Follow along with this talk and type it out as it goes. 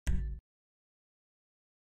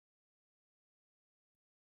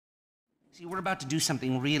See, we're about to do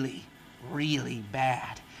something really, really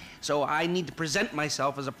bad. So I need to present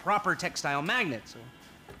myself as a proper textile magnet,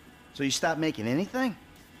 So you stopped making anything?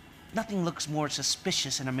 Nothing looks more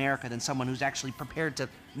suspicious in America than someone who's actually prepared to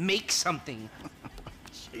make something.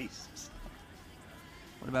 Jesus.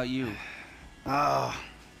 What about you? Oh,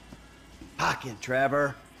 pocket,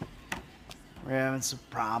 Trevor. We're having some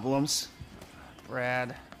problems.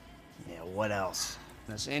 Brad. Yeah, what else?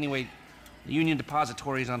 Anyway, the Union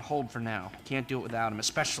Depository is on hold for now. Can't do it without him,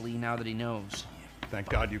 especially now that he knows. Thank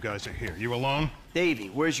God you guys are here. You alone? Davey,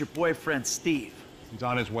 where's your boyfriend, Steve? He's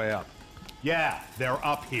on his way up. Yeah, they're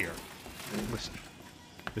up here. Listen,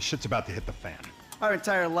 this shit's about to hit the fan. Our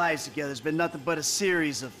entire lives together has been nothing but a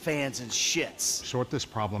series of fans and shits. Sort this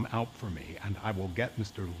problem out for me, and I will get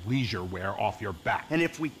Mr. Leisureware off your back. And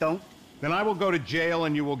if we don't? Then I will go to jail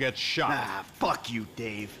and you will get shot. Ah, fuck you,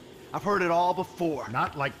 Dave. I've heard it all before.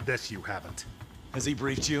 Not like this, you haven't. Has he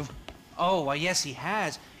briefed you? Oh, well, yes, he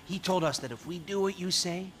has. He told us that if we do what you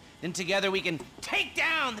say, then together we can take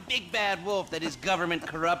down the big bad wolf that is government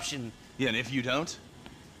corruption. Yeah, and if you don't,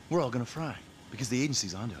 we're all gonna fry, because the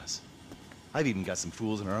agency's onto us. I've even got some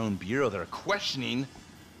fools in our own bureau that are questioning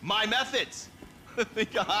my methods.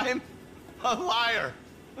 Think I'm a liar,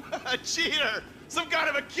 a cheater, some kind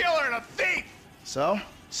of a killer and a thief! So?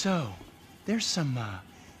 So, there's some,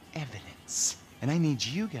 evidence. And I need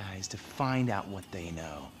you guys to find out what they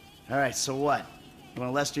know. All right, so what? You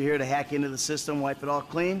want Lester here to hack into the system, wipe it all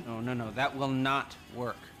clean? No, that will not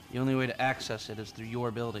work. The only way to access it is through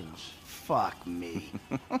your buildings. Fuck me.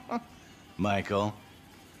 Michael,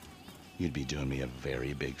 you'd be doing me a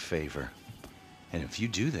very big favor. And if you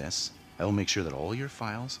do this, I will make sure that all your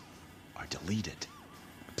files are deleted.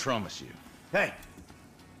 I promise you. Hey!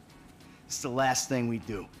 It's the last thing we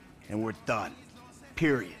do, and we're done.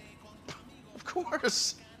 Period. Of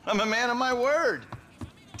course. I'm a man of my word.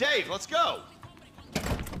 Dave, let's go.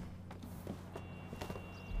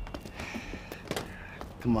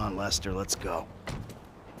 Come on, Lester, let's go.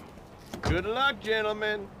 Good luck,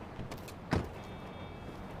 gentlemen.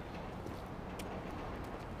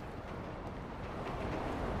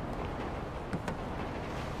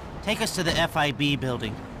 Take us to the FIB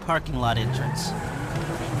building, parking lot entrance.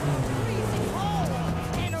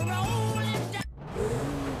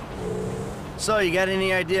 So, you got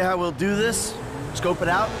any idea how we'll do this? Scope it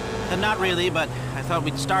out? Not really, but I thought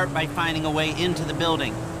we'd start by finding a way into the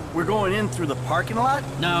building. We're going in through the parking lot?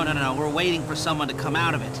 No. We're waiting for someone to come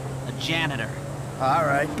out of it. A janitor. All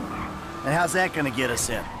right. And how's that gonna get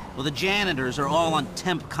us in? Well, the janitors are all on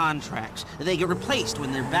temp contracts. They get replaced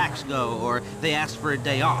when their backs go, or they ask for a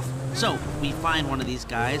day off. So, we find one of these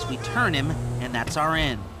guys, we turn him, and that's our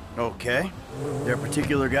in. Okay. There a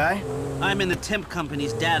particular guy? I'm in the temp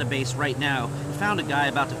company's database right now. We found a guy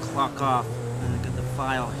about to clock off. I got the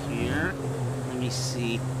file here. Let me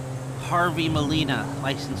see. Harvey Molina,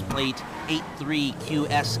 license plate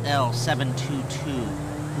 83QSL722.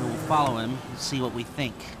 We'll follow him and see what we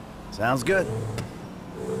think. Sounds good.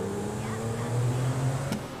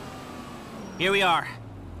 Here we are.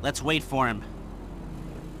 Let's wait for him.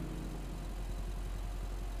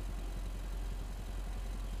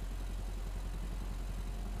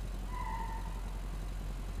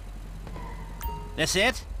 This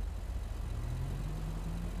it?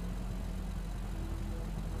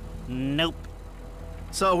 Nope.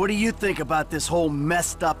 So, what do you think about this whole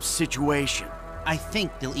messed up situation? I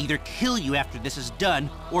think they'll either kill you after this is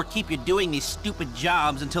done, or keep you doing these stupid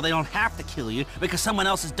jobs until they don't have to kill you because someone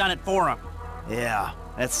else has done it for them. Yeah,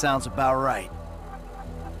 that sounds about right.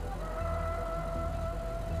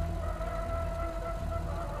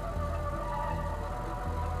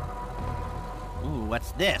 Ooh,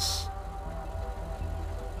 what's this?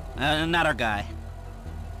 Not our guy.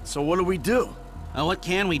 So what do we do? What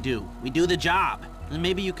can we do? We do the job. And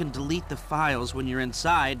maybe you can delete the files when you're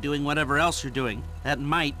inside doing whatever else you're doing. That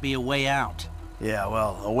might be a way out. Yeah,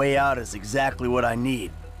 well, a way out is exactly what I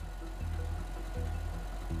need.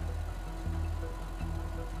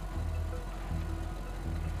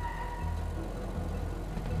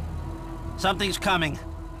 Something's coming.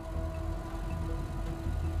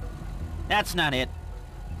 That's not it.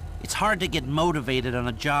 It's hard to get motivated on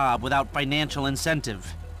a job without financial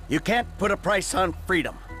incentive. You can't put a price on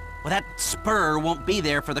freedom. Well, that spur won't be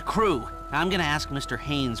there for the crew. I'm gonna ask Mr.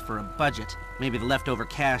 Haines for a budget. Maybe the leftover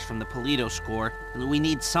cash from the Polito score. We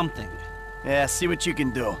need something. Yeah, see what you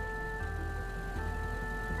can do.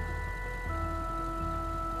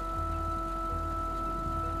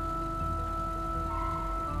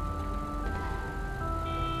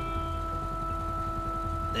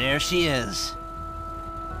 There she is.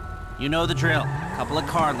 You know the drill. Couple of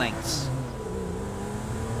car lengths.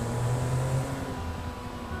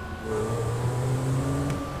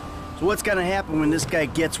 So what's gonna happen when this guy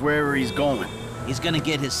gets wherever he's going? He's gonna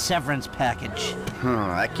get his severance package.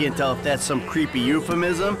 I can't tell if that's some creepy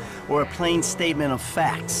euphemism or a plain statement of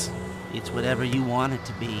facts. It's whatever you want it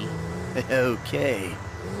to be. Okay.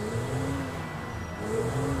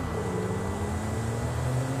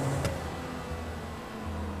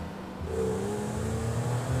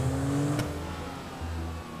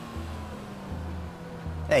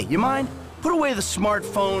 Hey, you mind? Put away the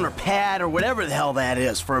smartphone or pad or whatever the hell that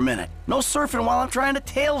is for a minute. No surfing while I'm trying to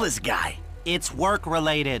tail this guy. It's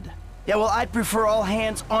work-related. Yeah, well, I'd prefer all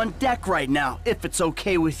hands on deck right now, if it's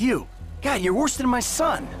okay with you. God, you're worse than my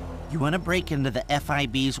son. You want to break into the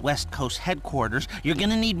FIB's West Coast headquarters, you're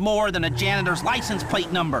gonna need more than a janitor's license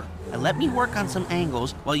plate number. And let me work on some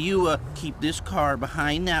angles while you, keep this car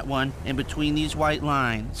behind that one and between these white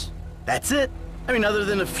lines. That's it. I mean, other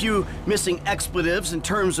than a few missing expletives in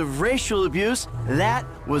terms of racial abuse, that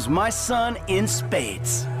was my son in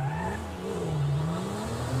spades.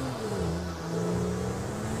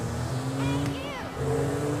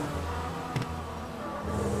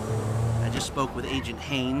 I just spoke with Agent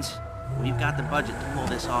Haines. We've got the budget to pull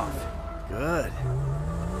this off. Good.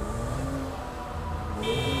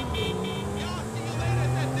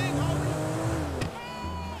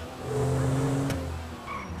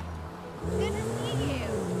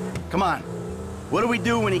 Come on. What do we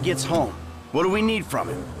do when he gets home? What do we need from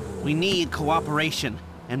him? We need cooperation,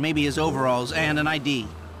 and maybe his overalls and an ID.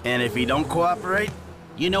 And if he don't cooperate?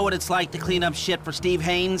 You know what it's like to clean up shit for Steve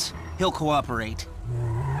Haines? He'll cooperate.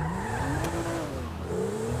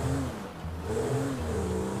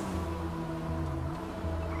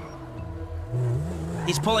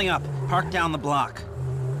 He's pulling up. Park down the block.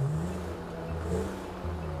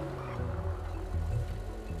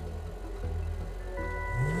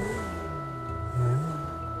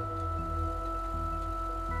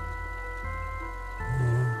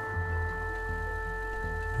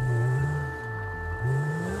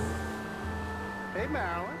 Hey,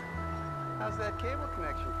 Marilyn. How's that cable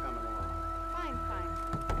connection coming along? Fine,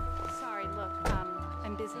 fine. Sorry, look,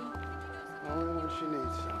 I'm busy. Only when she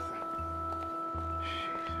needs something. Jesus.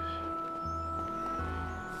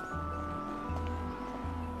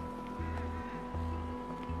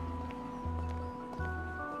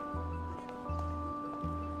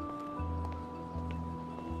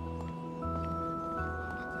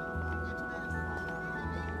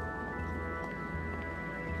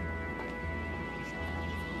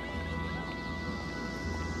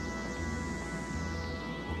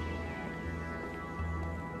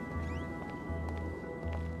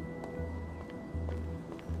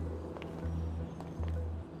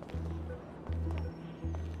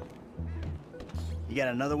 You got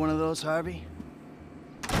another one of those, Harvey?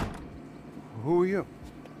 Who are you?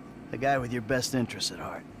 The guy with your best interests at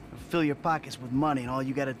heart. Fill your pockets with money, and all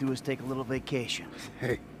you gotta do is take a little vacation.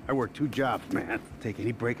 Hey, I work 2 jobs, man. Take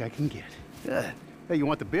any break I can get. Good. Hey, you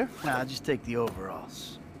want the beer? Nah, I'll just take the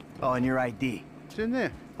overalls. Oh, and your ID. It's in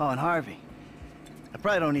there. Oh, and Harvey, I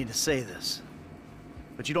probably don't need to say this,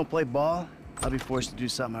 but you don't play ball, I'll be forced to do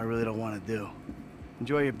something I really don't want to do.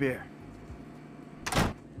 Enjoy your beer.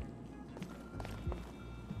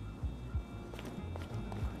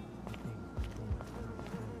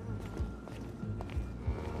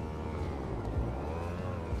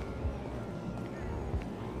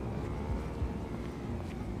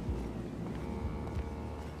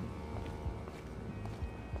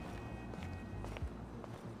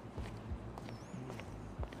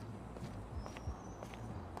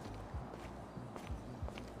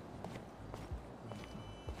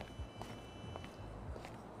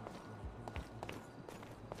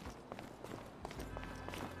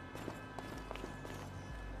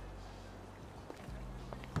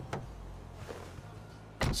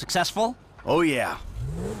 Successful? Oh, yeah.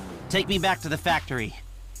 Take me back to the factory.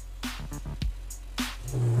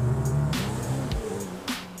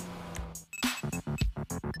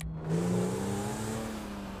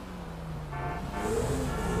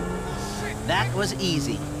 That was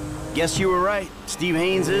easy. Guess you were right. Steve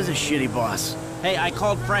Haines is a shitty boss. Hey, I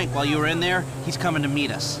called Frank while you were in there. He's coming to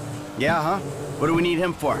meet us. Yeah, huh? What do we need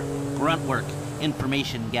him for? Grunt work.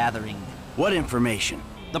 Information gathering. What information?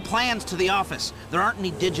 The plans to the office. There aren't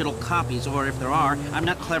any digital copies, or if there are, I'm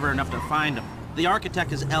not clever enough to find them. The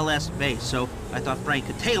architect is LS based, so I thought Frank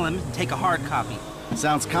could tail him and take a hard copy.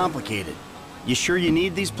 Sounds complicated. You sure you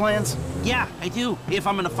need these plans? Yeah, I do. If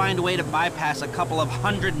I'm gonna find a way to bypass a couple of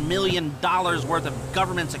 $100 million worth of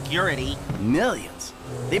government security. Millions?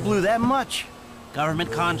 They blew that much? Government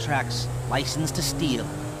contracts, license to steal.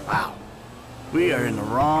 Wow. We are in the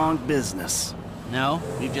wrong business. No,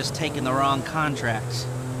 we've just taken the wrong contracts.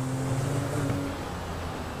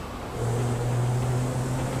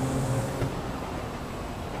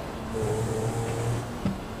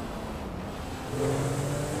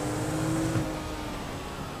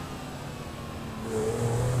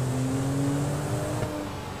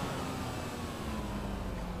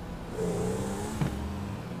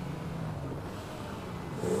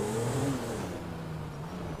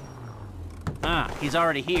 Ah, he's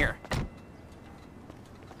already here.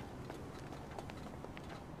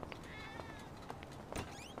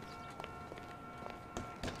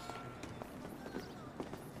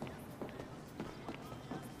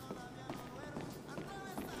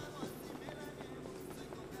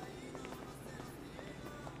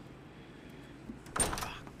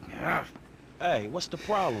 Hey, what's the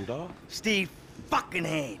problem, dawg? Steve fucking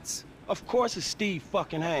Haines. Of course it's Steve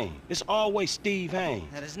fucking Haines. It's always Steve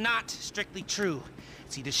Haines. That is not strictly true.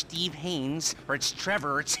 It's either Steve Haines, or it's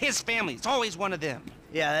Trevor, or it's his family. It's always one of them.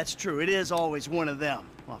 Yeah, that's true. It is always one of them.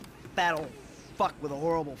 A fat old fuck with a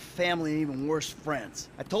horrible family and even worse friends.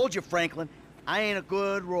 I told you, Franklin, I ain't a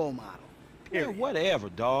good role model. Yeah, Period. whatever,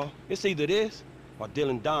 dawg. It's either this or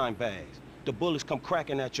dealing dime bags. The bullets come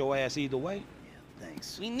cracking at your ass either way.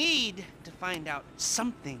 Thanks. We need to find out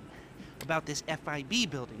something about this FIB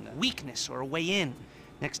building, a weakness or a way in.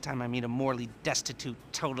 Next time I meet a morally destitute,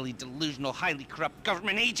 totally delusional, highly corrupt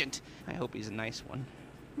government agent, I hope he's a nice one.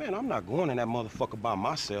 Man, I'm not going in that motherfucker by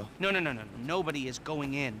myself. No. Nobody is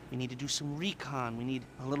going in. We need to do some recon. We need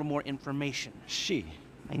a little more information. Shit.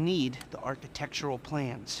 I need the architectural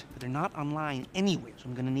plans, but they're not online anywhere, so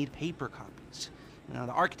I'm gonna need paper copies. Now,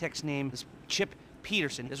 the architect's name is Chip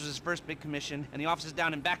Peterson. This was his first big commission, and the office is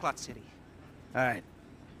down in Backlot City. All right.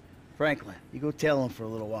 Franklin, you go tail him for a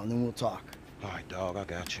little while, and then we'll talk. All right, dawg, I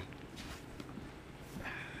got you.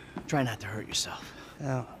 Try not to hurt yourself.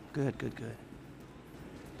 Oh, good.